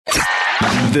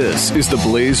This is the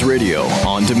Blaze Radio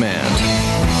on demand.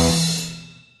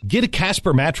 Get a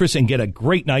Casper mattress and get a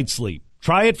great night's sleep.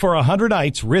 Try it for 100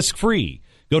 nights risk-free.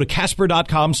 Go to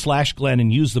Casper.com/Glenn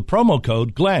and use the promo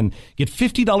code Glenn. Get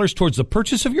 $50 towards the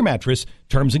purchase of your mattress.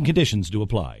 Terms and conditions do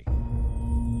apply.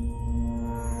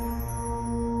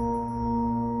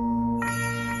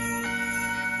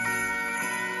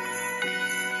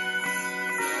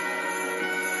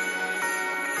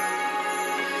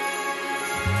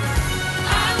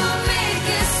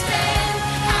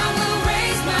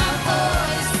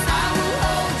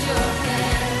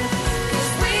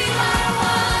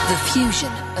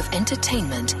 Fusion of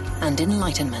entertainment and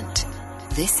enlightenment.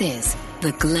 This is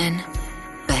the Glenn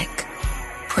Beck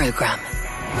Program.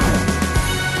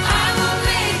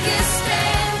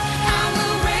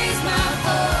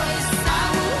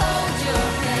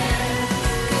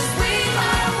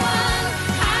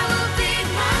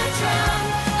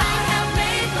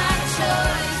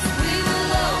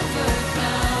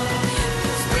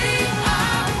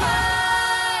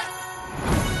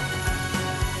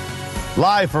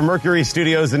 Live from Mercury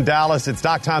Studios in Dallas, it's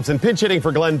Doc Thompson pinch hitting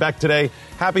for Glenn Beck today.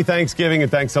 Happy Thanksgiving,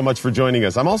 and thanks so much for joining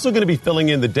us. I'm also going to be filling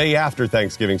in the day after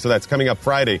Thanksgiving, so that's coming up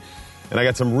Friday. And I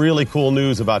got some really cool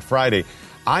news about Friday.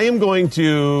 I am going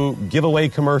to give away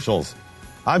commercials.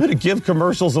 I'm going to give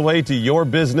commercials away to your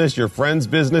business, your friend's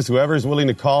business, whoever's willing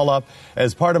to call up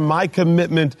as part of my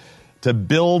commitment to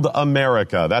build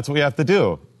America. That's what we have to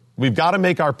do. We've got to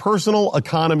make our personal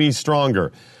economy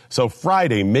stronger. So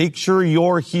Friday, make sure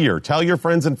you're here. Tell your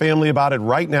friends and family about it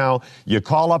right now. You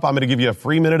call up. I'm going to give you a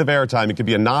free minute of airtime. It could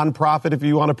be a nonprofit if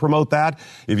you want to promote that.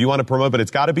 If you want to promote, but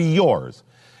it's got to be yours.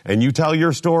 And you tell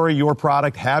your story, your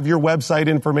product, have your website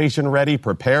information ready,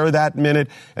 prepare that minute,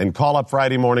 and call up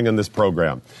Friday morning on this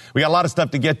program. We got a lot of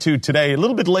stuff to get to today. A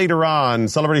little bit later on,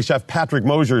 celebrity chef Patrick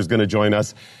Mosier is going to join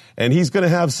us, and he's going to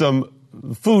have some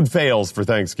food fails for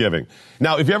Thanksgiving.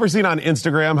 Now, if you ever seen on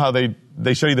Instagram how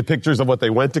they show you the pictures of what they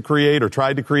went to create or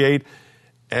tried to create,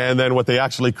 and then what they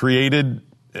actually created,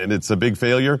 and it's a big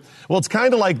failure? Well, it's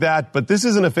kind of like that, but this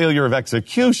isn't a failure of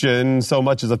execution so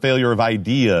much as a failure of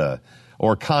idea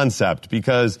or concept,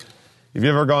 because if you've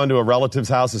ever gone to a relative's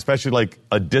house, especially like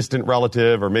a distant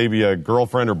relative or maybe a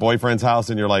girlfriend or boyfriend's house,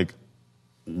 and you're like,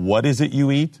 what is it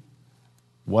you eat?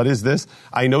 What is this?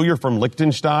 I know you're from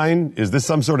Liechtenstein. Is this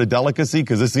some sort of delicacy?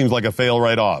 Because this seems like a fail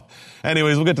right off.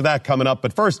 Anyways, we'll get to that coming up.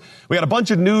 But first, we got a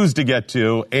bunch of news to get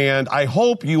to, and I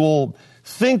hope you will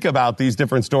think about these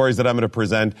different stories that I'm going to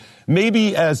present,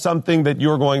 maybe as something that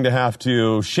you're going to have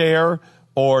to share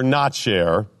or not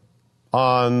share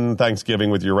on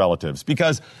Thanksgiving with your relatives.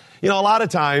 Because, you know, a lot of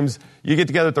times you get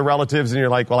together with the relatives and you're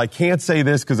like, well, I can't say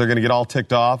this because they're going to get all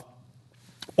ticked off.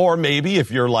 Or maybe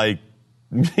if you're like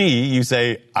me, you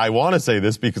say, I want to say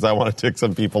this because I want to tick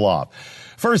some people off.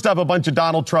 First up, a bunch of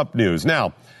Donald Trump news.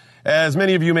 Now, as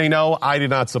many of you may know, I did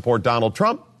not support Donald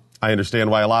Trump. I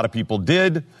understand why a lot of people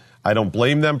did. I don't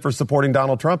blame them for supporting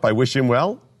Donald Trump. I wish him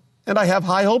well, and I have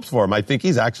high hopes for him. I think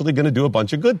he's actually going to do a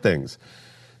bunch of good things.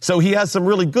 So he has some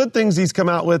really good things he's come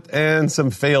out with and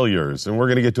some failures, and we're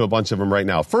going to get to a bunch of them right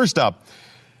now. First up,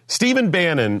 Stephen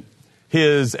Bannon,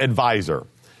 his advisor,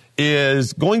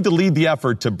 is going to lead the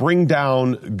effort to bring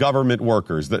down government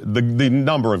workers, the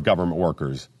number of government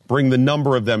workers, bring the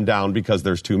number of them down because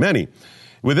there's too many.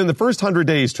 Within the first 100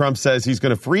 days, Trump says he's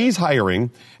going to freeze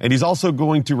hiring, and he's also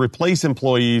going to replace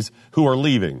employees who are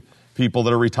leaving, people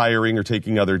that are retiring or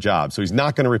taking other jobs. So he's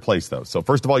not going to replace those. So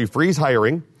first of all, you freeze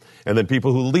hiring, and then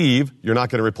people who leave, you're not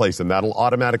going to replace them. That'll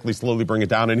automatically slowly bring it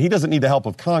down. And he doesn't need the help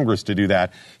of Congress to do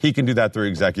that. He can do that through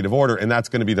executive order, and that's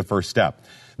going to be the first step.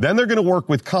 Then they're going to work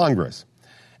with Congress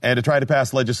and to try to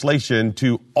pass legislation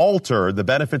to alter the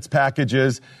benefits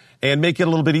packages and make it a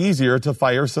little bit easier to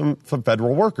fire some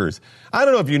federal workers. I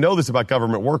don't know if you know this about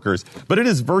government workers, but it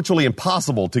is virtually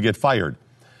impossible to get fired.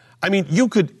 I mean, you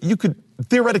could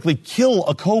theoretically kill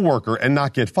a coworker and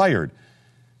not get fired.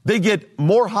 They get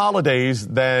more holidays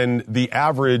than the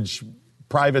average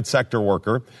private sector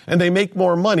worker, and they make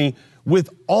more money with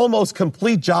almost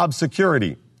complete job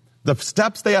security. The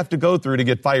steps they have to go through to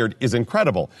get fired is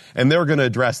incredible, and they're going to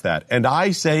address that. And I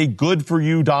say, good for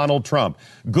you, Donald Trump.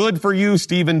 Good for you,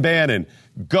 Stephen Bannon.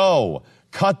 Go.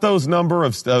 Cut those number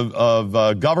of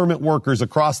government workers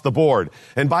across the board.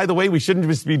 And by the way, we shouldn't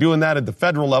just be doing that at the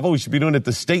federal level. We should be doing it at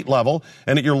the state level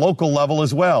and at your local level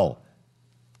as well.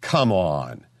 Come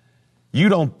on. You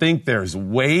don't think there's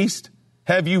waste?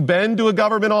 Have you been to a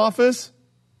government office?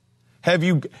 Have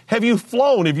you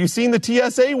flown? Have you seen the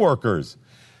TSA workers?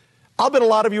 I'll bet a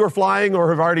lot of you are flying or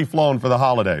have already flown for the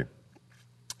holiday.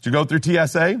 Did you go through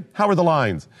TSA? How are the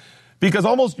lines? Because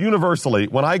almost universally,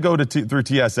 when I go through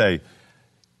TSA,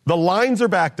 The lines are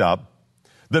backed up.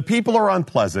 The people are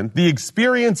unpleasant. The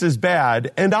experience is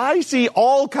bad. And I see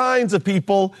all kinds of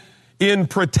people in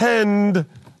pretend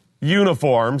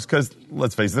uniforms, because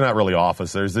let's face it, they're not really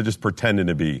officers. They're just pretending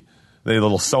to be. They have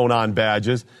little sewn-on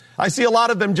badges. I see a lot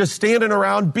of them just standing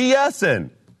around BSing.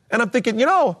 And I'm thinking,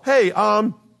 hey,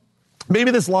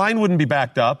 maybe this line wouldn't be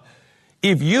backed up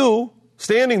if you,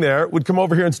 standing there, would come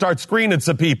over here and start screening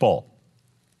some people.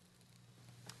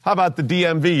 How about the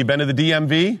DMV? You been to the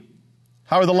DMV?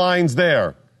 How are the lines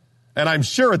there? And I'm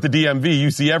sure at the DMV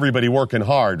you see everybody working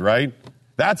hard, right?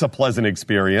 That's a pleasant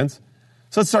experience.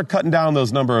 So let's start cutting down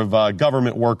those number of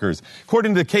government workers.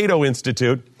 According to the Cato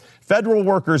Institute, federal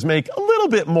workers make a little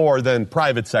bit more than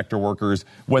private sector workers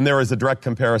when there is a direct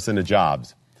comparison to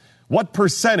jobs. What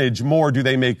percentage more do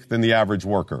they make than the average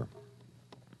worker?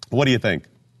 What do you think?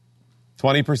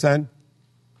 20%?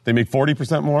 They make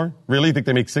 40% more? Really? You think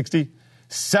they make 60?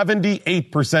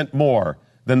 78% more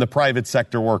than the private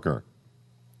sector worker.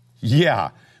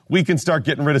 Yeah, we can start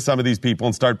getting rid of some of these people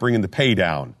and start bringing the pay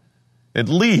down. At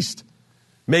least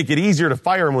make it easier to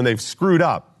fire them when they've screwed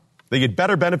up. They get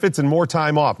better benefits and more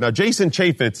time off. Now, Jason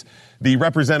Chaffetz, the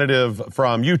representative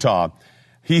from Utah,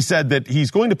 he said that he's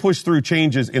going to push through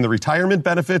changes in the retirement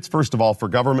benefits, first of all, for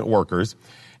government workers.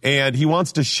 And he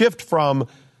wants to shift from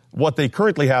what they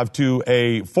currently have to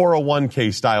a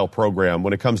 401k style program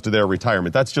when it comes to their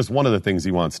retirement. That's just one of the things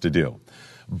he wants to do.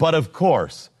 But of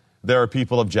course, there are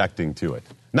people objecting to it.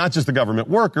 Not just the government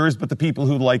workers, but the people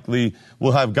who likely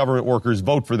will have government workers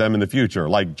vote for them in the future,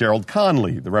 like Gerald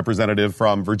Conley, the representative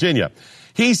from Virginia.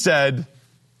 He said,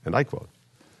 and I quote,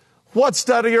 "What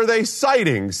study are they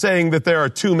citing saying that there are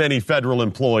too many federal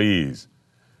employees?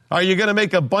 Are you going to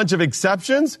make a bunch of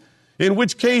exceptions? In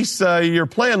which case, your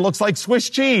plan looks like Swiss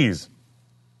cheese."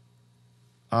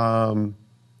 I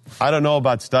don't know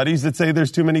about studies that say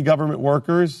there's too many government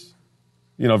workers,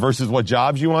 versus what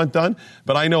jobs you want done.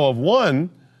 But I know of one,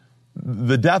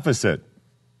 the deficit,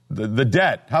 the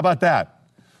debt. How about that?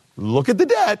 Look at the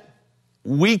debt.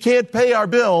 We can't pay our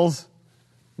bills.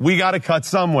 We got to cut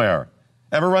somewhere.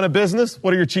 Ever run a business?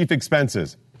 What are your chief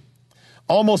expenses?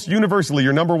 Almost universally,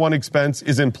 your number one expense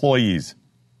is employees.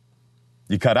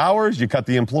 You cut hours, you cut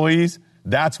the employees.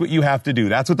 That's what you have to do.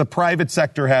 That's what the private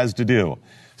sector has to do.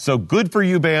 So good for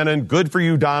you, Bannon. Good for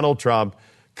you, Donald Trump.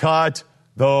 Cut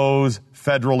those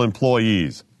federal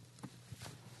employees.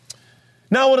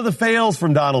 Now, one of the fails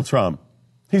from Donald Trump.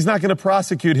 He's not going to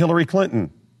prosecute Hillary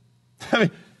Clinton. Does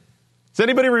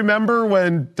anybody remember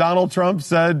when Donald Trump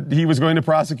said he was going to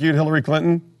prosecute Hillary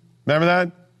Clinton? Remember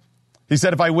that? He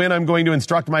said, if I win, I'm going to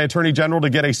instruct my attorney general to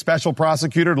get a special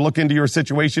prosecutor to look into your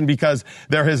situation because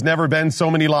there has never been so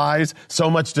many lies, so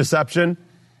much deception.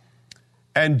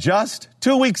 And just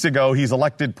 2 weeks ago, he's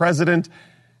elected president,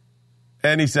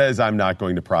 and he says, I'm not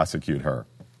going to prosecute her.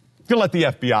 He's going to let the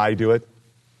FBI do it.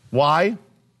 Why?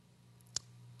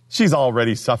 She's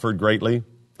already suffered greatly.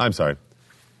 I'm sorry.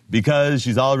 Because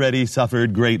she's already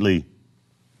suffered greatly.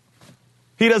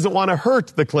 He doesn't want to hurt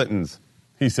the Clintons,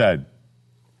 he said.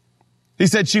 He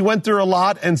said she went through a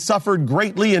lot and suffered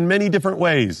greatly in many different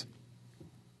ways.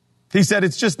 He said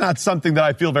it's just not something that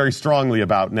I feel very strongly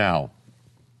about now.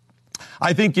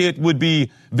 I think it would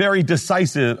be very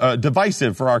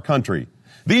divisive for our country.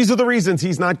 These are the reasons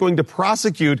he's not going to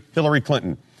prosecute Hillary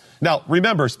Clinton. Now,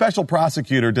 remember, special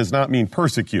prosecutor does not mean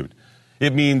persecute.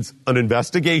 It means an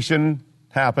investigation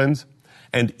happens,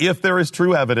 and if there is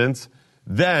true evidence,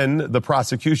 then the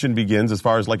prosecution begins as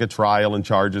far as like a trial and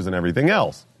charges and everything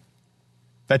else.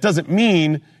 That doesn't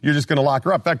mean you're just going to lock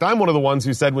her up. In fact, I'm one of the ones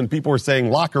who said when people were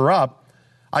saying lock her up,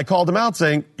 I called them out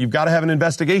saying you've got to have an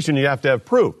investigation, you have to have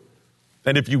proof.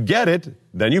 And if you get it,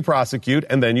 then you prosecute,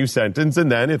 and then you sentence,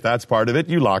 and then if that's part of it,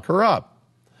 you lock her up.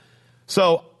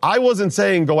 So I wasn't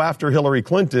saying go after Hillary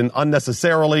Clinton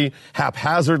unnecessarily,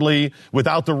 haphazardly,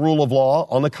 without the rule of law.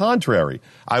 On the contrary,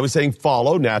 I was saying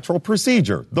follow natural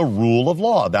procedure, the rule of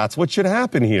law. That's what should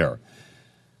happen here.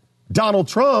 Donald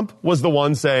Trump was the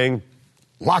one saying,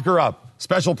 lock her up,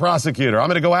 special prosecutor, I'm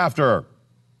going to go after her.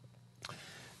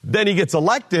 Then he gets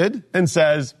elected and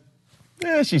says,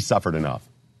 she suffered enough.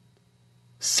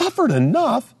 Suffered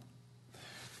enough?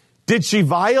 Did she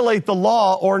violate the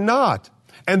law or not?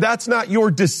 And that's not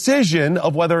your decision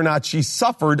of whether or not she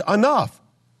suffered enough.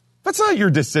 That's not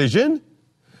your decision.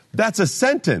 That's a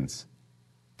sentence.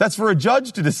 That's for a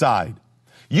judge to decide.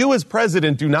 You as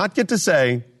president do not get to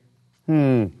say,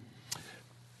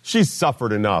 she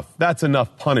suffered enough. That's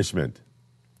enough punishment.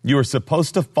 You are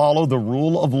supposed to follow the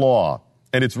rule of law.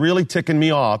 And it's really ticking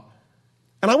me off.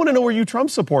 And I want to know where you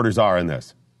Trump supporters are in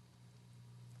this.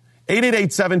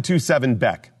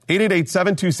 888-727-BECK.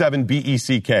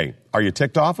 888-727-BECK. Are you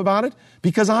ticked off about it?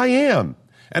 Because I am.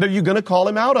 And are you going to call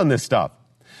him out on this stuff?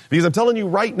 Because I'm telling you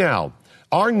right now,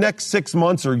 our next 6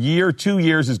 months or year, 2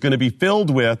 years is going to be filled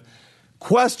with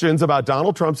questions about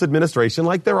Donald Trump's administration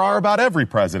like there are about every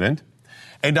president.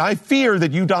 And I fear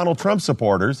that you Donald Trump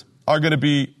supporters are going to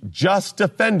be just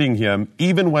defending him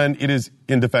even when it is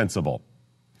indefensible.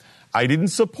 I didn't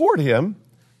support him,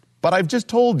 but I've just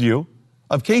told you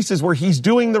of cases where he's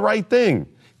doing the right thing.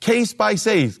 Case by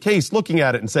case, looking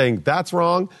at it and saying, that's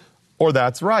wrong or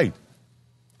that's right.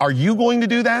 Are you going to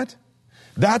do that?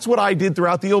 That's what I did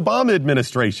throughout the Obama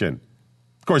administration.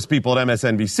 Of course, people at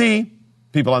MSNBC,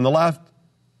 people on the left,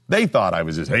 they thought I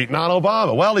was just hating on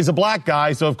Obama. Well, he's a black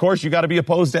guy, so of course you got to be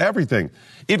opposed to everything.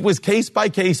 It was case by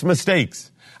case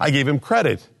mistakes. I gave him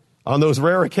credit on those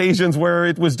rare occasions where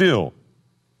it was due.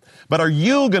 But are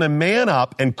you going to man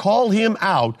up and call him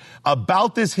out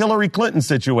about this Hillary Clinton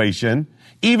situation,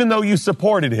 even though you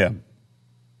supported him?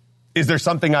 Is there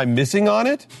something I'm missing on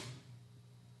it?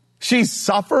 She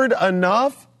suffered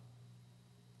enough?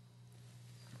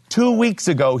 2 weeks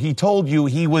ago, he told you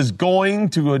he was going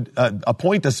to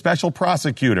appoint a special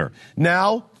prosecutor.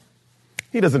 Now,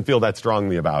 he doesn't feel that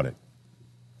strongly about it.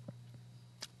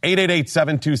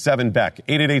 888-727-BECK.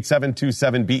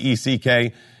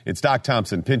 888-727-BECK. It's Doc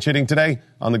Thompson pinch hitting today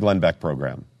on the Glenn Beck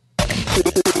program.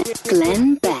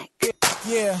 Glenn Beck.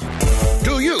 Yeah.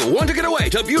 Do you want to get away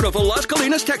to beautiful Las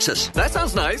Colinas, Texas? That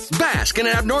sounds nice. Bask in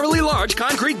an abnormally large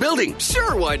concrete building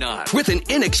Sure, why not? with an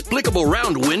inexplicable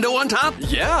round window on top?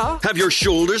 Yeah. Have your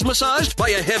shoulders massaged by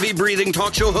a heavy-breathing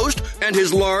talk show host and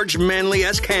his large,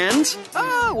 manly-esque hands?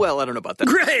 Well, I don't know about that.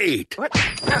 Great! What?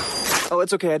 Oh,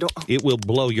 it's okay. I don't. It will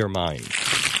blow your mind.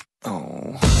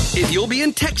 Oh. If you'll be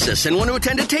in Texas and want to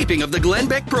attend a taping of the Glenn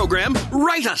Beck program,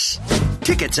 write us.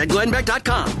 Tickets at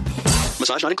glennbeck.com.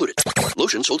 Massage not included.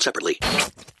 Lotion sold separately.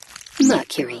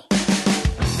 Mercury.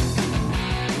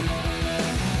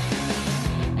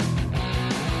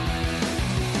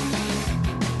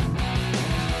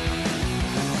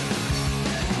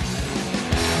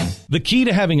 The key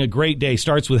to having a great day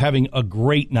starts with having a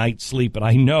great night's sleep, and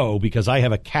I know because I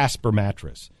have a Casper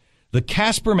mattress. The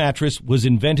Casper mattress was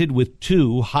invented with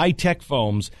 2 high-tech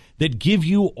foams that give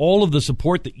you all of the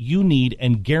support that you need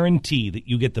and guarantee that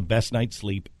you get the best night's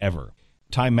sleep ever.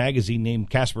 Time magazine named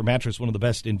Casper mattress one of the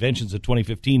best inventions of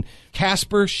 2015.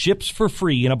 Casper ships for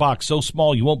free in a box so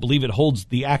small you won't believe it holds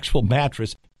the actual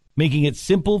mattress, making it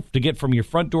simple to get from your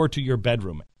front door to your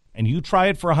bedroom. And you try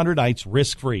it for 100 nights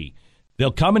risk-free.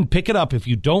 They'll come and pick it up if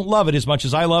you don't love it as much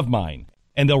as I love mine,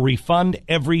 and they'll refund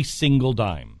every single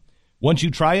dime. Once you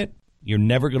try it, you're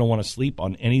never going to want to sleep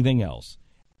on anything else.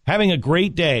 Having a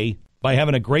great day by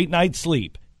having a great night's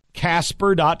sleep.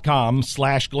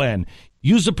 Casper.com/Glenn.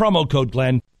 Use the promo code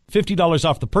Glenn. $50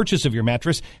 off the purchase of your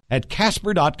mattress at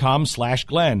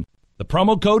Casper.com/Glenn. The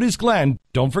promo code is Glenn.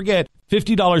 Don't forget,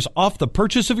 $50 off the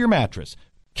purchase of your mattress.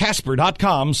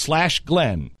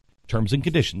 Casper.com/Glenn. Terms and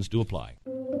conditions do apply.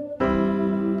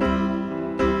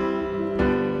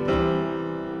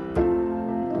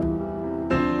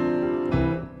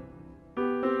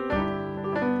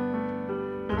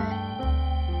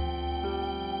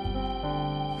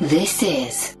 This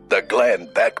is The Glenn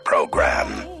Beck program.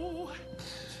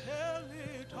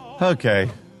 Okay.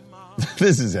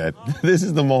 This is it. This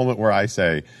is the moment where I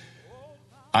say,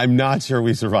 I'm not sure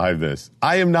we survived this.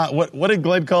 I am not. What did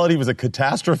Glenn call it? He was a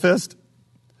catastrophist?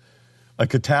 A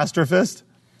catastrophist?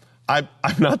 I'm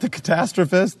not the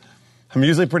catastrophist. I'm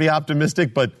usually pretty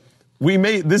optimistic, but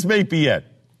this may be it.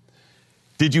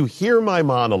 Did you hear my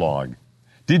monologue?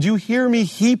 Did you hear me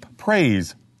heap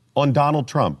praise on Donald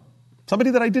Trump?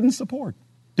 Somebody that I didn't support.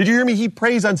 Did you hear me heap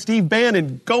praise on Steve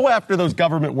Bannon? Go after those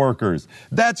government workers.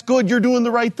 That's good. You're doing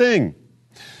the right thing.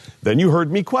 Then you heard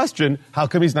me question, how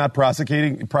come he's not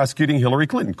prosecuting Hillary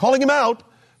Clinton? Calling him out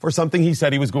for something he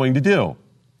said he was going to do.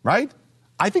 Right?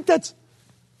 I think that's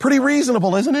pretty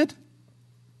reasonable, isn't it?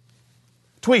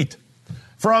 Tweet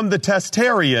from the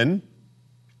Testarian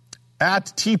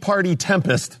at Tea Party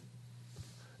Tempest.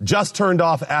 Just turned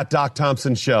off at Doc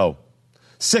Thompson Show.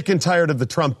 Sick and tired of the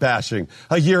Trump bashing.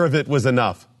 A year of it was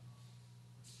enough.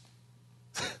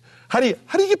 How do you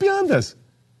get beyond this?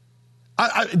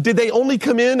 Did they only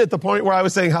come in at the point where I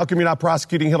was saying, how come you're not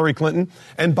prosecuting Hillary Clinton?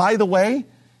 And by the way,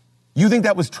 you think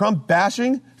that was Trump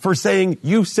bashing for saying,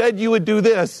 you said you would do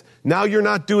this, now you're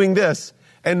not doing this.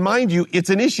 And mind you,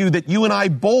 it's an issue that you and I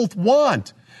both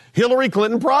want. Hillary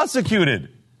Clinton prosecuted.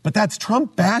 But that's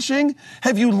Trump bashing?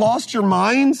 Have you lost your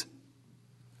minds?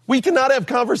 We cannot have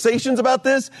conversations about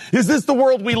this. Is this the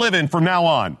world we live in from now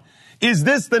on? Is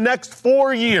this the next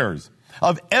 4 years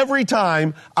of every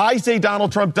time I say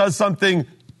Donald Trump does something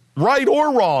right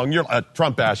or wrong. You're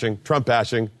Trump bashing.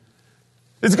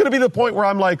 It's going to be the point where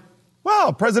I'm like,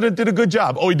 wow, President did a good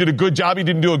job. Oh, he did a good job. He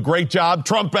didn't do a great job.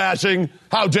 Trump bashing.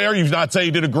 How dare you not say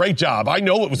he did a great job? I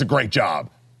know it was a great job.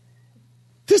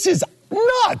 This is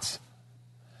nuts.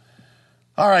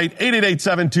 All right,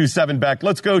 888-727-BECK.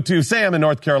 Let's go to Sam in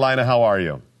North Carolina. How are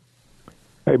you?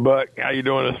 Hey, Buck. How you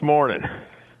doing this morning?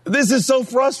 This is so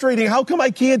frustrating. How come I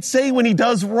can't say when he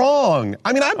does wrong?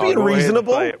 I mean, I'm being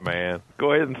reasonable. Go ahead and say it, man.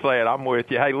 Go ahead and say it. I'm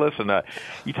with you. Hey, listen,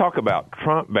 you talk about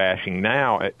Trump bashing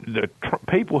now.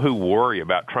 People who worry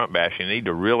about Trump bashing need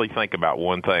to really think about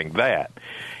one thing, that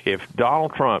if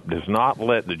Donald Trump does not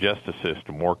let the justice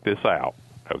system work this out,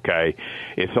 okay,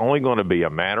 it's only going to be a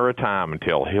matter of time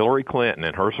until Hillary Clinton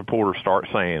and her supporters start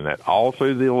saying that all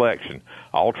through the election,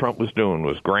 all Trump was doing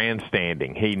was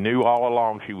grandstanding. He knew all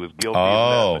along she was guilty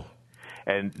of nothing.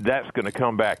 And that's going to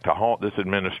come back to haunt this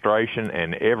administration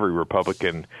and every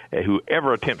Republican who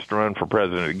ever attempts to run for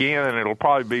president again, and it'll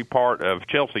probably be part of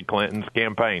Chelsea Clinton's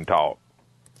campaign talk.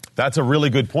 That's a really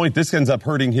good point. This ends up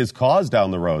hurting his cause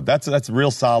down the road. That's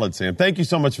real solid, Sam. Thank you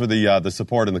so much for the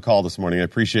support and the call this morning. I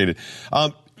appreciate it.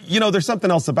 There's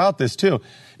something else about this, too.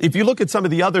 If you look at some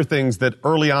of the other things that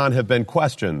early on have been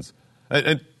questions,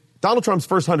 and Donald Trump's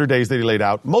first 100 days that he laid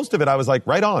out, most of it I was like,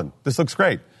 right on. This looks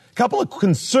great. A couple of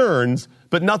concerns,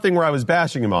 but nothing where I was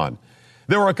bashing him on.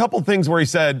 There were a couple of things where he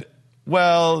said,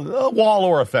 well, wall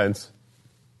or a fence.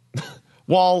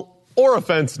 Wall or a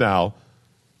fence now.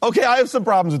 Okay, I have some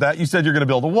problems with that. You said you're going to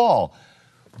build a wall.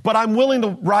 But I'm willing to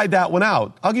ride that one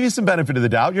out. I'll give you some benefit of the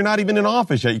doubt. You're not even in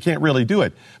office yet. You can't really do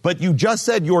it. But you just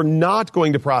said you're not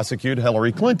going to prosecute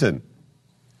Hillary Clinton.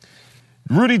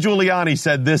 Rudy Giuliani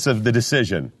said this of the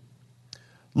decision.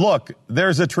 Look,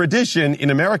 there's a tradition in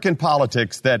American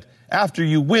politics that after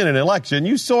you win an election,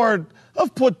 you sort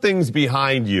of put things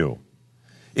behind you.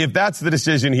 If that's the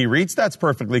decision he reached, that's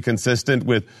perfectly consistent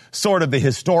with sort of the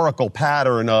historical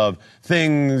pattern of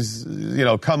things,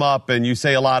 come up and you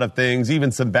say a lot of things,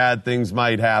 even some bad things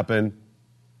might happen.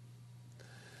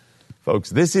 Folks,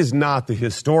 this is not the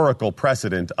historical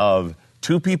precedent of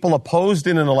two people opposed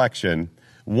in an election,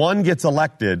 one gets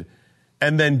elected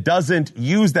and then doesn't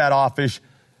use that office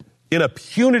in a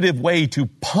punitive way to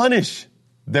punish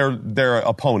their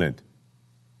opponent.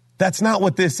 That's not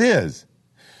what this is.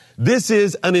 This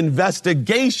is an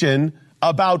investigation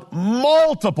about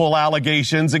multiple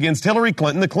allegations against Hillary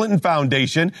Clinton, the Clinton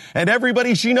Foundation, and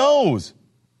everybody she knows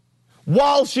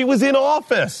while she was in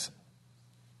office.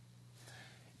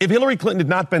 If Hillary Clinton had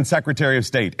not been Secretary of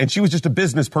State and she was just a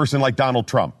business person like Donald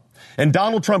Trump, and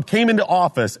Donald Trump came into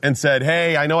office and said,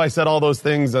 hey, I know I said all those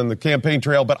things on the campaign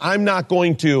trail, but I'm not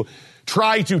going to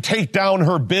try to take down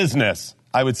her business,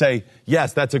 I would say,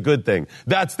 yes, that's a good thing.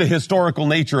 That's the historical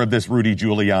nature of this Rudy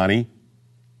Giuliani.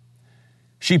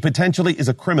 She potentially is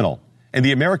a criminal, and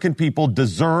the American people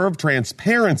deserve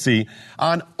transparency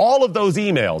on all of those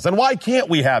emails. And why can't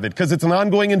we have it? Because it's an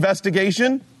ongoing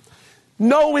investigation?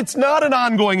 No, it's not an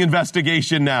ongoing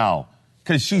investigation now,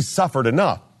 because she's suffered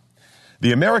enough.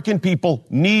 The American people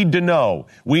need to know.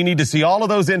 We need to see all of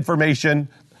those information,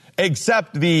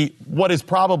 except what is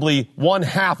probably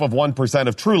 0.5%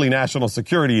 of truly national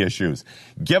security issues.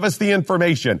 Give us the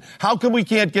information. How come we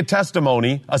can't get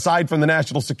testimony, aside from the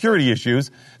national security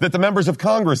issues, that the members of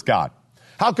Congress got?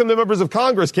 How come the members of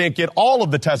Congress can't get all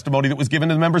of the testimony that was given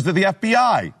to the members of the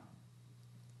FBI?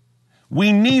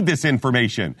 We need this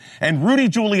information. And Rudy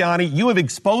Giuliani, you have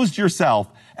exposed yourself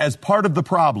as part of the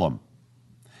problem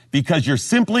because you're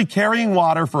simply carrying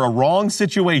water for a wrong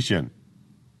situation.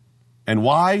 And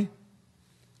why?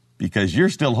 Because you're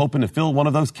still hoping to fill one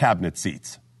of those cabinet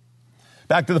seats.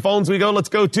 Back to the phones we go. Let's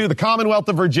go to the Commonwealth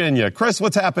of Virginia. Chris,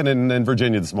 what's happening in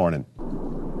Virginia this morning?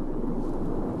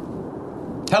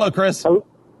 Hello, Chris. Hello?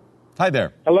 Hi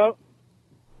there. Hello?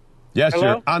 Yes, Hello?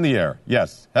 You're on the air.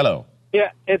 Yes. Hello.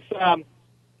 Yeah, it's,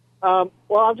 well,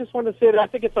 I just wanted to say that I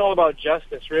think it's all about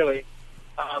justice, really.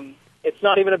 It's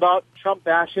not even about Trump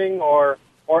bashing or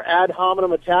ad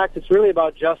hominem attacks. It's really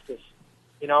about justice,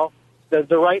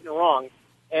 the right and wrong.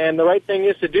 And the right thing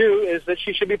is to do is that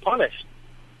she should be punished.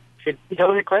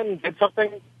 Hillary Clinton did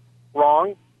something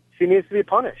wrong. She needs to be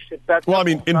punished.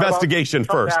 Investigation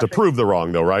first to prove the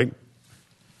wrong, though, right?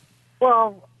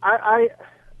 Well, I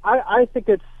think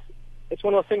it's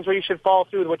one of those things where you should follow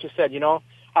through with what you said,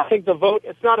 I think the vote,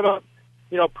 it's not about,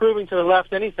 proving to the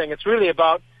left anything. It's really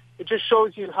about, it just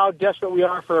shows you how desperate we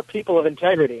are for a people of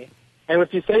integrity. And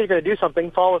if you say you're going to do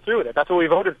something, follow through with it. That's what we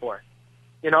voted for,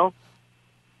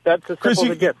 That's as simple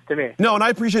as it gets to me. No, and I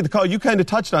appreciate the call. You kind of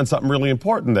touched on something really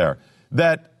important there,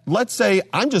 that let's say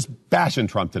I'm just bashing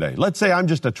Trump today. Let's say I'm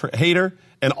just a hater,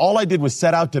 and all I did was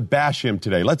set out to bash him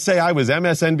today. Let's say I was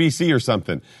MSNBC or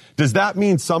something. Does that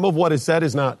mean some of what is said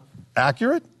is not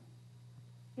accurate?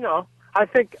 No, I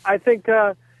think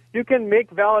you can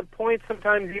make valid points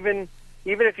sometimes, even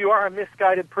if you are a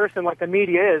misguided person like the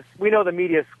media is. We know the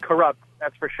media is corrupt,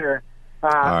 that's for sure.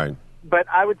 All right. But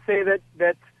I would say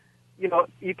that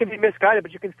you can be misguided,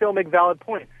 but you can still make valid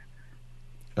points.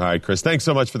 All right, Chris, thanks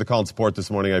so much for the call and support this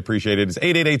morning. I appreciate it. It's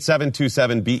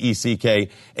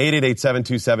 888-727-BECK,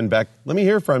 888-727-BECK. Let me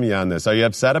hear from you on this. Are you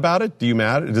upset about it?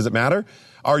 Does it matter?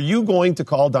 Are you going to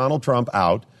call Donald Trump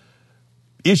out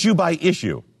issue by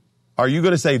issue? Are you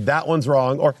going to say that one's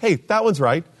wrong or, hey, that one's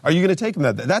right? Are you going to take him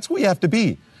that? That's what you have to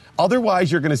be.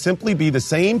 Otherwise, you're going to simply be the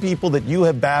same people that you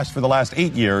have bashed for the last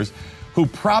 8 years who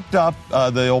propped up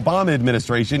the Obama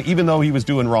administration, even though he was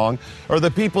doing wrong, or the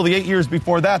people the 8 years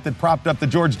before that propped up the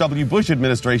George W. Bush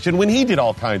administration when he did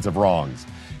all kinds of wrongs.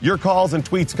 Your calls and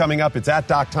tweets coming up. It's at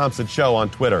Doc Thompson Show on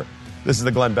Twitter. This is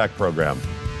the Glenn Beck Program.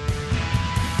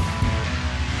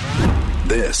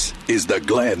 This is the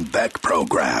Glenn Beck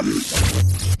Program.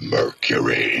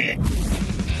 Mercury.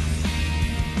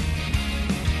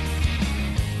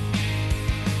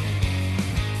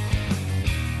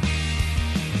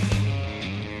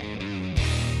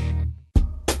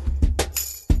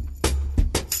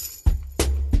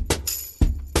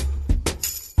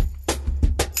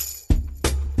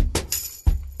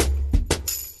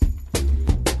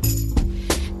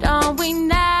 Don't we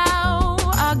now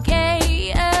our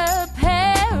gay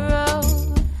apparel?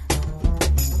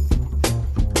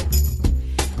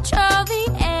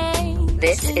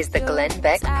 This is the Glenn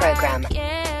Beck Program.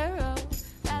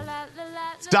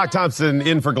 It's Doc Thompson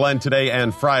in for Glenn today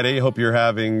and Friday. Hope you're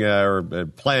having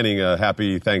planning a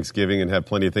happy Thanksgiving and have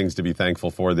plenty of things to be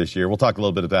thankful for this year. We'll talk a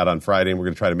little bit of that on Friday, and we're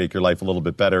going to try to make your life a little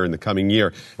bit better in the coming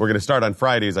year. We're going to start on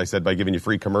Friday, as I said, by giving you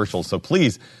free commercials. So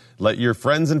please let your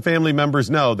friends and family members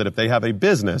know that if they have a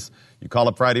business, you call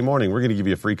up Friday morning, we're going to give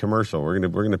you a free commercial. We're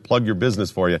going to plug your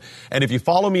business for you. And if you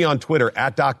follow me on Twitter,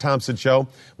 at Doc Thompson Show,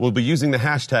 we'll be using the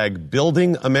hashtag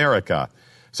Building America.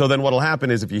 So then what'll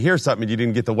happen is if you hear something and you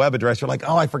didn't get the web address, you're like,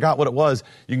 oh, I forgot what it was.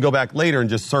 You can go back later and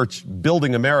just search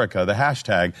Building America, the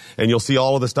hashtag, and you'll see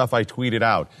all of the stuff I tweeted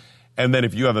out. And then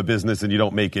if you have a business and you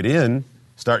don't make it in,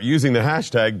 start using the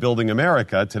hashtag Building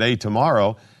America today,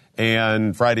 tomorrow,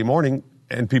 and Friday morning,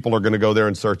 and people are going to go there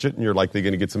and search it, and you're likely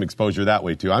going to get some exposure that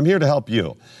way too. I'm here to help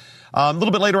you. A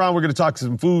little bit later on, we're going to talk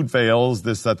some food fails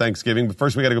this Thanksgiving. But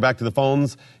first, we got to go back to the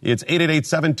phones. It's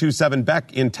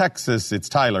 888-727-BECK in Texas. It's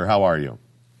Tyler. How are you?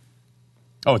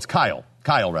 Oh, it's Kyle.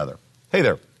 Kyle, rather. Hey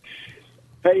there.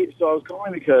 Hey, so I was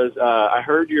calling because I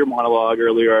heard your monologue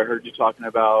earlier. I heard you talking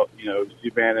about,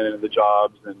 Steve Bannon and the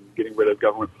jobs and getting rid of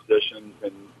government positions,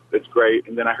 and it's great.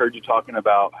 And then I heard you talking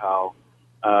about how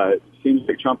it seems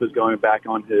like Trump is going back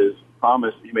on his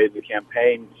promise he made in the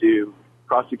campaign to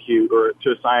prosecute or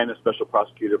to assign a special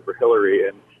prosecutor for Hillary.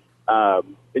 And I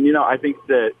think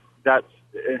that's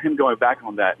him going back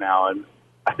on that now. And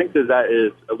I think that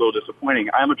is a little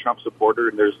disappointing. I'm a Trump supporter,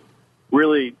 and there's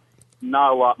really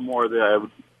not a lot more that I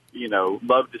would,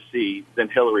 love to see than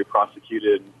Hillary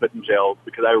prosecuted and put in jail,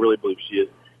 because I really believe she is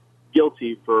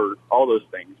guilty for all those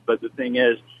things. But the thing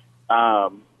is,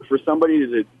 for somebody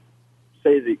to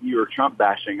say that you are Trump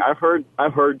bashing, I've heard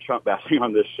Trump bashing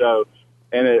on this show,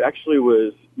 and it actually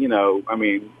was,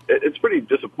 it's pretty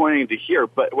disappointing to hear.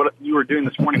 But what you were doing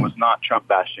this morning was not Trump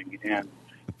bashing, and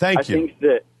I think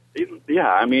that. Yeah,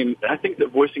 I think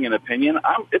that voicing an opinion,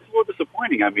 it's a little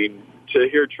disappointing. To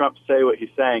hear Trump say what he's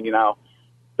saying,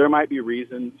 there might be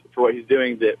reasons for what he's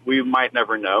doing that we might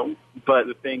never know. But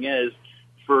the thing is,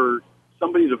 for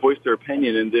somebody to voice their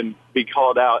opinion and then be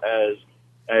called out as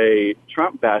a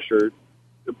Trump basher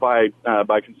by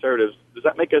conservatives, does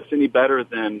that make us any better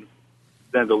than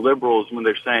the liberals when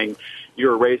they're saying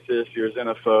you're a racist, you're a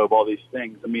xenophobe, all these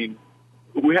things?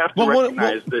 We have to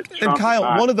recognize that Trump. And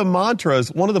Kyle, one of the mantras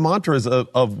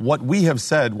of what we have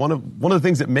said, one of the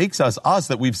things that makes us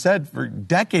that we've said for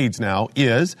decades now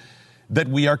is that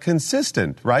we are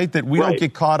consistent, right? That we don't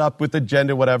get caught up with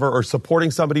agenda, whatever, or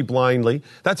supporting somebody blindly.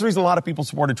 That's the reason a lot of people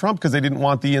supported Trump, because they didn't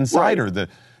want the insider. Right.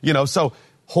 So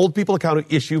hold people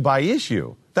accountable issue by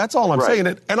issue. That's all I'm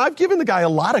saying. And I've given the guy a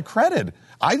lot of credit.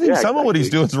 I think some of what he's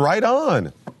doing is right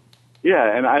on.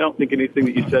 Yeah, and I don't think anything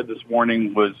that you said this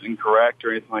morning was incorrect or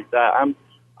anything like that. I'm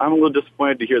a little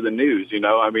disappointed to hear the news, and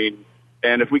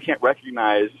if we can't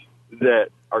recognize that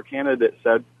our candidate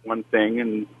said one thing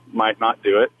and might not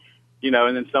do it,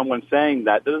 and then someone saying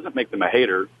that doesn't make them a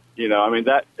hater,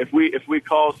 that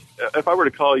if I were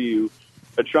to call you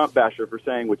a Trump basher for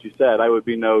saying what you said, I would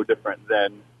be no different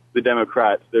than the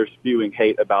Democrats, they're spewing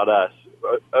hate about us,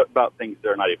 about things that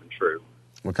are not even true.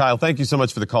 Well, Kyle, thank you so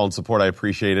much for the call and support. I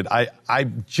appreciate it.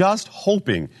 I'm just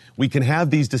hoping we can have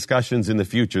these discussions in the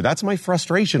future. That's my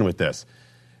frustration with this.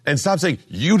 And stop saying,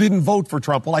 you didn't vote for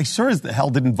Trump. Well, I sure as the hell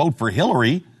didn't vote for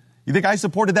Hillary. You think I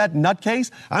supported that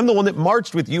nutcase? I'm the one that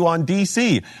marched with you on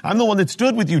D.C. I'm the one that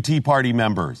stood with you Tea Party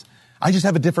members. I just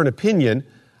have a different opinion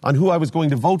on who I was going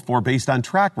to vote for based on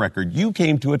track record. You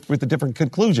came to it with a different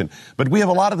conclusion. But we have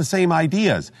a lot of the same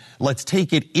ideas. Let's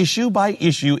take it issue by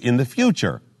issue in the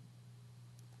future.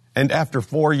 And after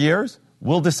 4 years,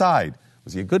 we'll decide,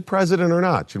 was he a good president or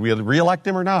not? Should we reelect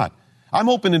him or not? I'm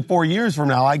hoping in 4 years from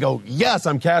now, I go, yes,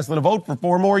 I'm casting a vote for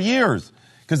 4 more years.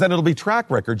 Because then it'll be track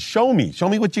record. Show me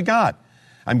what you got.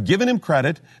 I'm giving him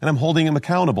credit and I'm holding him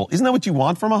accountable. Isn't that what you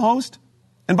want from a host?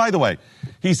 And by the way,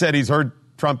 he said he's heard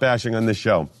Trump bashing on this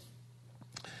show.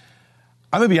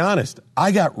 I'm going to be honest.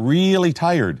 I got really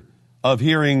tired of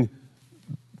hearing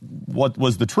what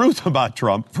was the truth about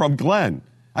Trump from Glenn.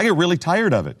 I get really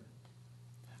tired of it.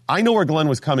 I know where Glenn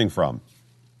was coming from.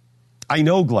 I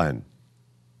know Glenn.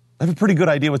 I have a pretty good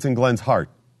idea what's in Glenn's heart.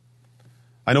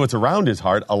 I know it's around his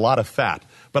heart, a lot of fat.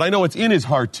 But I know it's in his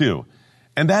heart, too.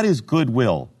 And that is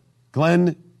goodwill.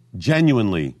 Glenn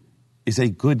genuinely is a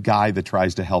good guy that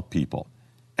tries to help people.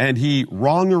 And he,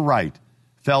 wrong or right,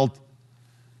 felt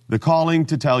the calling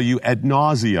to tell you ad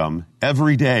nauseum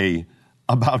every day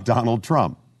about Donald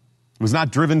Trump. It was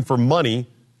not driven for money.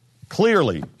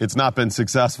 Clearly, it's not been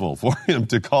successful for him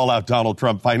to call out Donald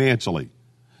Trump financially.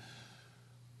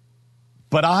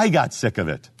 But I got sick of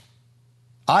it.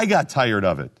 I got tired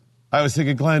of it. I was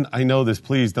thinking, Glenn, I know this.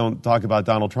 Please don't talk about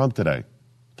Donald Trump today.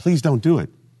 Please don't do it.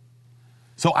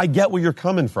 So I get where you're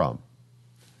coming from.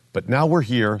 But now we're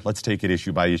here. Let's take it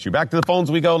issue by issue. Back to the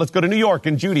phones we go. Let's go to New York.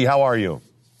 And Judy, how are you?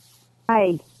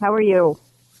 Hi. How are you?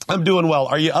 I'm doing well.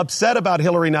 Are you upset about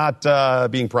Hillary not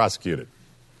being prosecuted?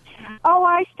 Oh,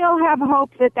 I still have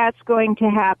hope that that's going to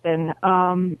happen.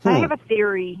 I have a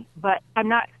theory, but I'm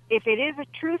not. If it is a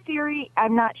true theory,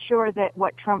 I'm not sure that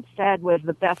what Trump said was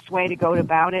the best way to go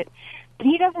about it. But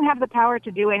he doesn't have the power to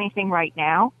do anything right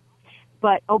now.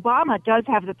 But Obama does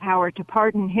have the power to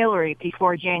pardon Hillary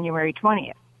before January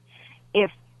 20th.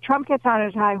 If Trump gets on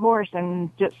his high horse and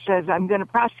just says, I'm going to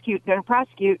prosecute,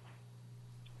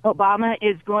 Obama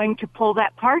is going to pull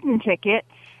that pardon ticket,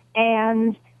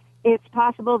 and it's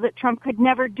possible that Trump could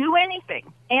never do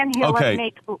anything. And he'll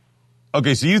make...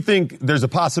 Okay, so you think there's a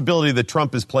possibility that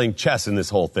Trump is playing chess in this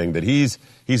whole thing, that he's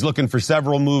looking for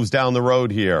several moves down the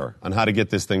road here on how to get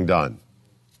this thing done?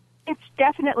 It's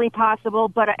definitely possible,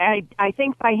 but I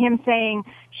think by him saying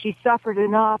she suffered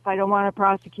enough, I don't want to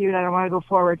prosecute, I don't want to go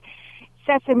forward,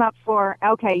 sets him up for,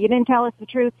 okay, you didn't tell us the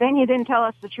truth, then you didn't tell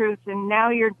us the truth, and now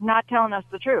you're not telling us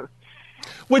the truth.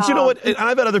 Which, you know what,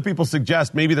 I've had other people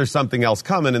suggest maybe there's something else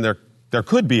coming, and there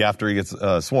could be after he gets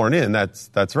sworn in,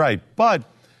 that's right. But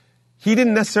he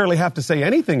didn't necessarily have to say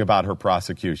anything about her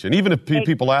prosecution. Even if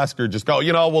people ask her, just go,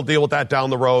 we'll deal with that down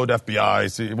the road,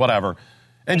 FBI, whatever.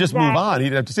 And just move on. He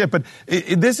didn't have to say it. But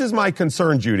this is my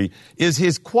concern, Judy, is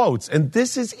his quotes. And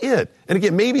this is it. And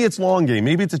again, maybe it's long game.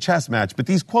 Maybe it's a chess match. But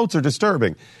these quotes are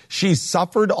disturbing. She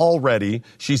suffered already.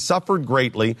 She suffered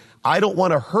greatly. I don't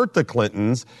want to hurt the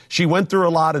Clintons. She went through a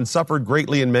lot and suffered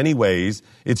greatly in many ways.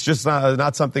 It's just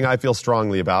not something I feel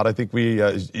strongly about. I think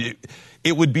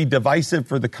it would be divisive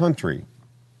for the country.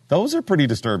 Those are pretty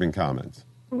disturbing comments.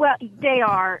 Well, they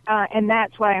are, and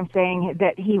that's why I'm saying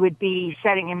that he would be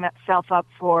setting himself up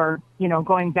for,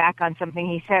 going back on something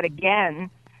he said again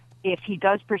if he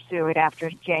does pursue it after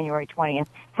January 20th.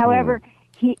 However,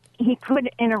 he could,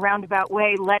 in a roundabout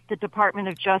way, let the Department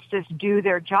of Justice do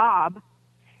their job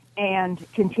and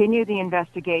continue the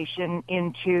investigation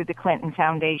into the Clinton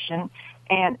Foundation,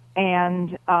 and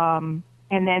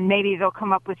then maybe they'll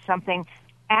come up with something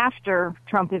after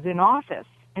Trump is in office,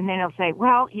 and then he'll say,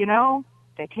 well,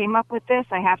 they came up with this.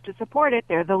 I have to support it.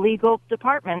 They're the legal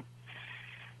department.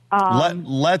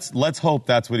 Let's hope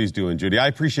that's what he's doing, Judy. I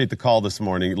appreciate the call this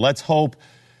morning. Let's hope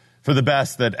for the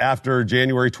best that after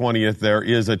January 20th, there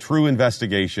is a true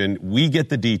investigation. We get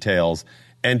the details.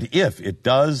 And if it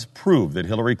does prove that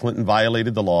Hillary Clinton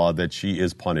violated the law, that she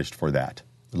is punished for that.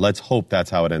 Let's hope that's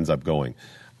how it ends up going.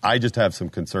 I just have some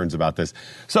concerns about this.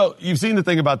 So you've seen the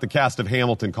thing about the cast of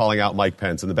Hamilton calling out Mike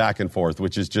Pence and the back and forth,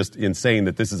 which is just insane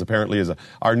that this is apparently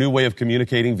our new way of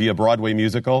communicating via Broadway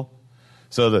musical.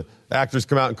 So the actors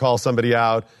come out and call somebody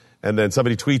out, and then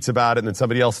somebody tweets about it, and then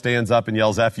somebody else stands up and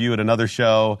yells F you at another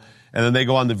show, and then they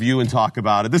go on The View and talk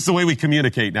about it. This is the way we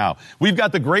communicate now. We've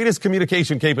got the greatest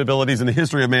communication capabilities in the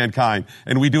history of mankind,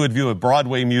 and we do it via a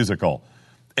Broadway musical.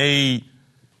 A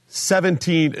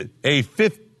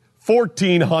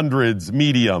 1400s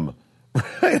medium.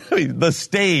 I mean, the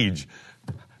stage.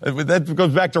 That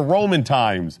goes back to Roman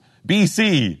times,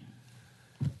 BC.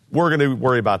 We're going to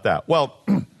worry about that. Well,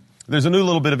 there's a new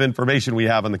little bit of information we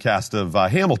have on the cast of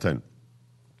Hamilton.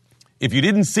 If you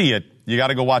didn't see it, you got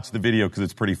to go watch the video because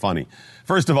it's pretty funny.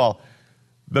 First of all,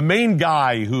 the main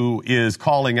guy who is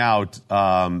calling out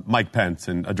Mike Pence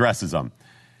and addresses him,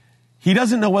 he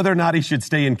doesn't know whether or not he should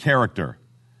stay in character.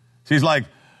 So he's like,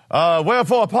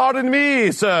 wherefore, pardon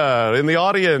me, sir, in the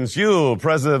audience, you,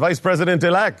 Vice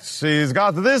President-elect, he's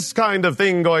got this kind of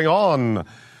thing going on.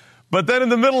 But then in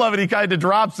the middle of it, he kind of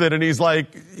drops it, and he's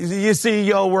like, you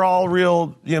see, we're all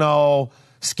real,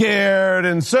 scared,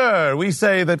 and sir, we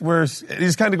say that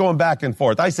he's kind of going back and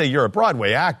forth. I say, you're a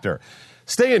Broadway actor.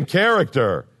 Stay in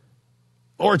character,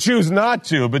 or choose not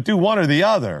to, but do one or the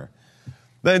other.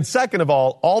 Then second of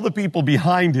all the people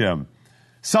behind him,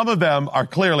 some of them are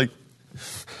clearly,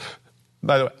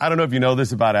 by the way, I don't know if you know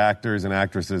this about actors and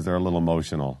actresses, they're a little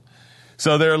emotional.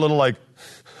 So they're a little like,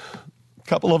 a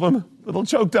couple of them, a little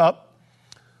choked up,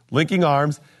 linking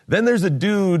arms. Then there's a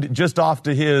dude just off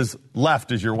to his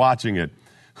left as you're watching it,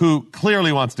 who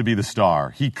clearly wants to be the star.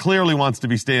 He clearly wants to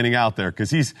be standing out there because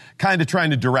he's kind of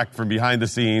trying to direct from behind the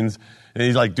scenes. And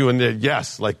he's like doing the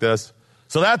yes, like this.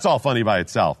 So that's all funny by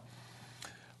itself.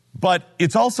 But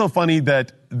it's also funny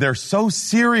that they're so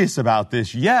serious about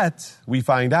this, yet we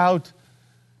find out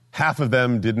half of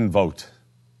them didn't vote.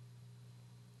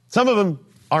 Some of them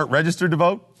aren't registered to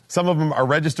vote. Some of them are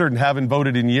registered and haven't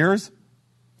voted in years.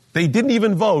 They didn't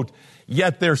even vote,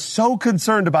 yet they're so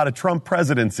concerned about a Trump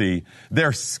presidency,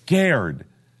 they're scared.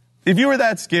 If you were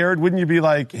that scared, wouldn't you be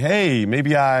like, hey,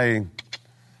 maybe I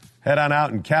head on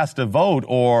out and cast a vote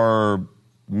or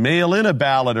mail in a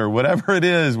ballot or whatever it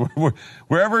is,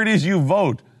 wherever it is you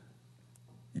vote.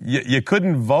 You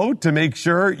couldn't vote to make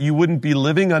sure you wouldn't be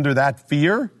living under that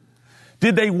fear?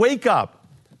 Did they wake up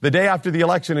the day after the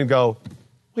election and go,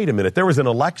 wait a minute, there was an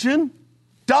election?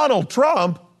 Donald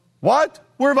Trump? What?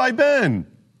 Where have I been?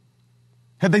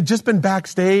 Had they just been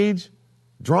backstage,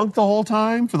 drunk the whole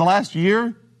time for the last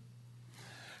year?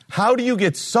 How do you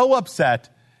get so upset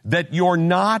that you're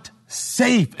not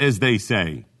safe, as they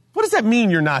say? What does that mean,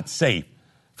 you're not safe?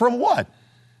 From what?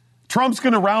 Trump's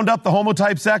going to round up the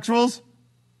homotype sexuals?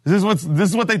 This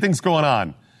is what they think's going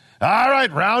on. All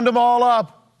right, round them all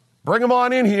up. Bring them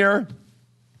on in here.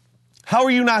 How are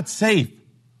you not safe?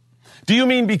 Do you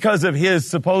mean because of his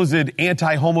supposed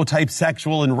anti-homotype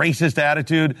sexual and racist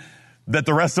attitude that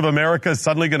the rest of America is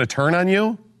suddenly going to turn on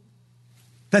you?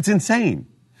 That's insane.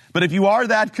 But if you are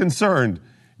that concerned,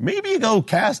 maybe you go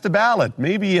cast a ballot.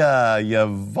 Maybe you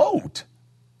vote.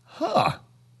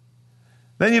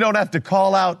 Then you don't have to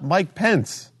call out Mike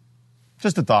Pence.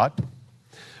 Just a thought.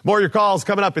 More of your calls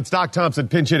coming up. It's Doc Thompson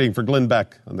pinch hitting for Glenn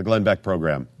Beck on the Glenn Beck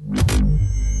program.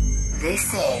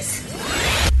 This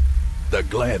is The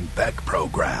Glenn Beck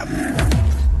program.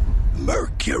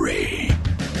 Mercury.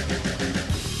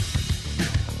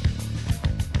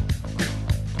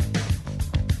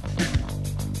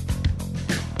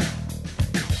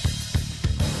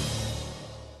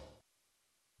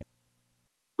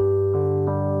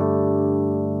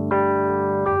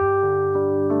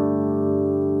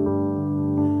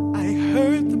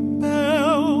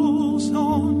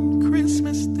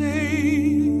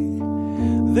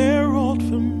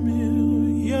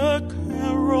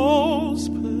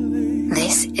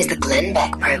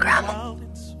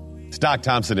 Doc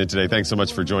Thompson in today. Thanks so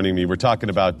much for joining me. We're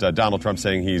talking about Donald Trump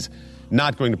saying he's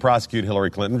not going to prosecute Hillary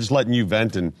Clinton. I'm just letting you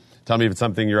vent and tell me if it's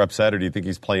something you're upset or do you think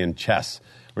he's playing chess.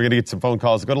 We're going to get some phone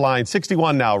calls. Go to line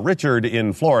 61 now. Richard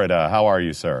in Florida. How are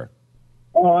you, sir?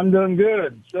 Oh, I'm doing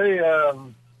good. Say,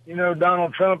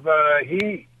 Donald Trump,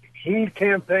 he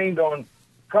campaigned on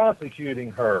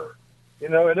prosecuting her.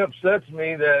 It upsets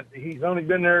me that he's only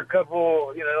been there a couple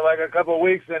of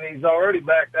weeks, and he's already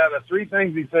backed out of 3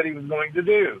 things he said he was going to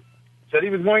do. Said he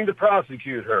was going to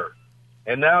prosecute her,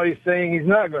 and now he's saying he's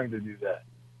not going to do that.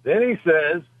 Then he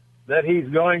says that he's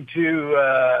going to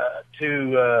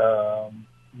do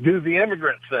the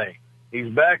immigrant thing. He's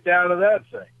backed out of that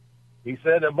thing. He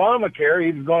said Obamacare,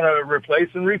 he's going to replace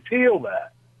and repeal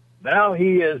that. Now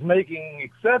he is making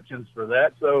exceptions for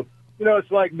that. So, it's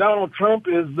like Donald Trump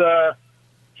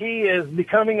he is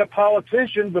becoming a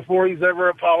politician before he's ever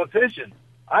a politician.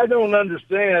 I don't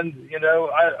understand,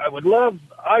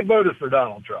 I voted for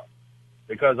Donald Trump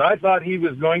because I thought he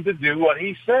was going to do what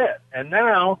he said. And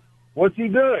now, what's he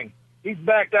doing? He's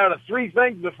backed out of 3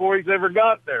 things before he's ever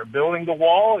got there. Building the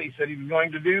wall, he said he was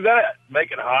going to do that,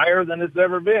 make it higher than it's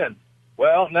ever been.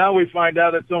 Well, now we find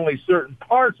out it's only certain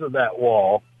parts of that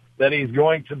wall that he's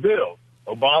going to build.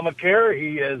 Obamacare,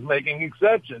 he is making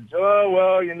exceptions. Oh,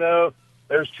 well, you know,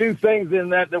 there's two things in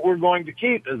that we're going to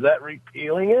keep. Is that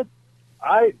repealing it?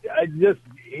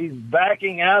 He's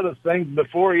backing out of things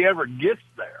before he ever gets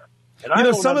there. And I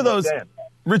don't some of those, understand.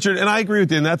 Richard, and I agree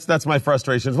with you, and that's my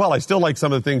frustration as well. I still like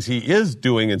some of the things he is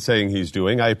doing and saying he's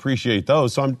doing. I appreciate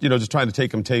those. So I'm, just trying to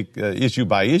take issue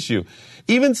by issue.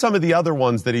 Even some of the other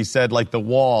ones that he said, like the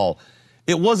wall,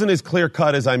 it wasn't as clear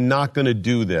cut as I'm not going to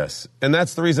do this. And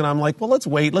that's the reason I'm like, well, let's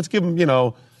wait. Let's give him, give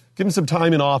him some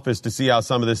time in office to see how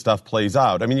some of this stuff plays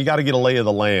out. I mean, you got to get a lay of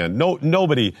the land.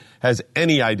 Nobody has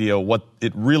any idea what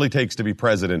it really takes to be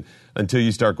president until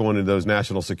you start going into those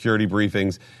national security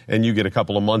briefings and you get a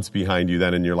couple of months behind you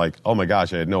then and you're like, oh my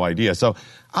gosh, I had no idea. So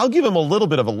I'll give him a little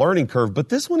bit of a learning curve, but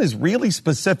this one is really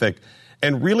specific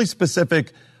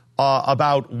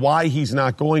about why he's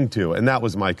not going to, and that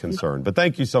was my concern. But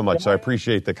thank you so much. So I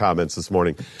appreciate the comments this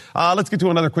morning. Let's get to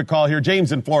another quick call here.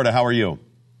 James in Florida, how are you?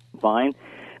 Fine.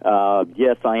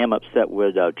 Yes, I am upset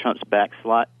with Trump's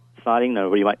backsliding, or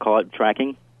what you might call it,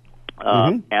 tracking.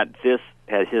 At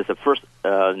his first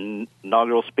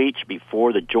inaugural speech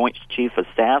before the Joint Chief of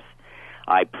Staff,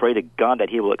 I pray to God that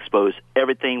he will expose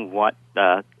everything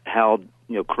how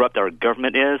corrupt our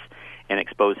government is, and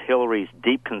expose Hillary's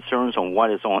deep concerns on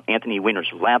what is on Anthony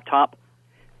Weiner's laptop.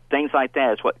 Things like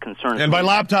that is what concerns me. And by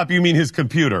laptop, you mean his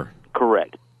computer?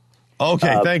 Correct.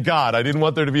 Okay, thank God. I didn't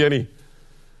want there to be any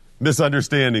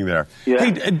misunderstanding there. Yeah.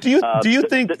 Hey, do you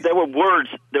think there were words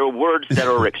that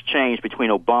are exchanged between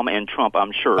Obama and Trump,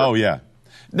 I'm sure. Oh yeah.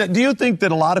 Now, do you think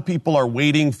that a lot of people are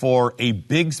waiting for a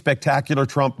big spectacular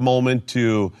Trump moment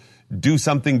to do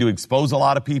something to expose a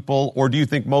lot of people, or do you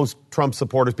think most Trump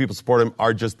supporters, people support him,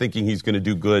 are just thinking he's going to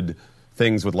do good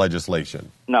things with legislation?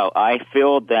 No, I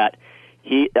feel that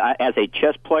as a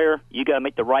chess player, you got to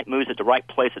make the right moves at the right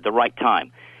place at the right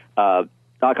time.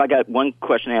 Doc, I got one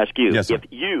question to ask you. Yes, sir. If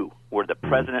you were the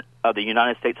president of the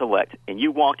United States elect and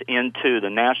you walked into the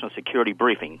national security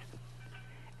briefing,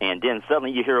 and then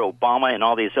suddenly you hear Obama and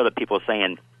all these other people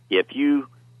saying, if you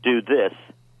do this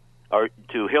or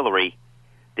to Hillary,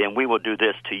 then we will do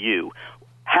this to you.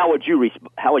 How would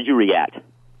you react?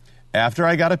 After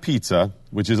I got a pizza,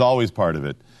 which is always part of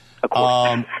it. Of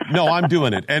course. No, I'm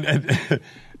doing it.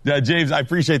 And James, I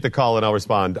appreciate the call, and I'll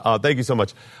respond. Thank you so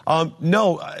much.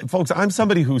 No, folks, I'm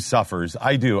somebody who suffers.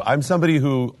 I do. I'm somebody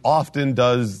who often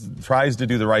tries to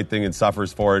do the right thing and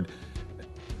suffers for it,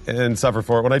 and suffer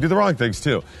for it when I do the wrong things,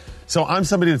 too. So I'm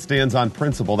somebody that stands on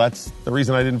principle. That's the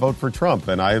reason I didn't vote for Trump,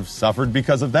 and I've suffered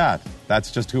because of that.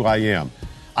 That's just who I am.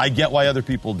 I get why other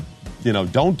people,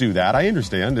 don't do that. I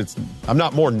understand. I'm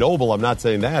not more noble. I'm not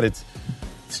saying that. It's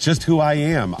just who I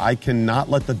am. I cannot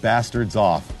let the bastards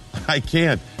off. I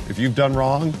can't. If you've done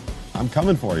wrong, I'm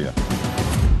coming for you.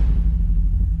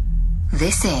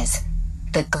 This is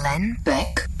the Glenn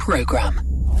Beck Program.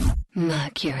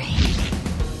 Mercury.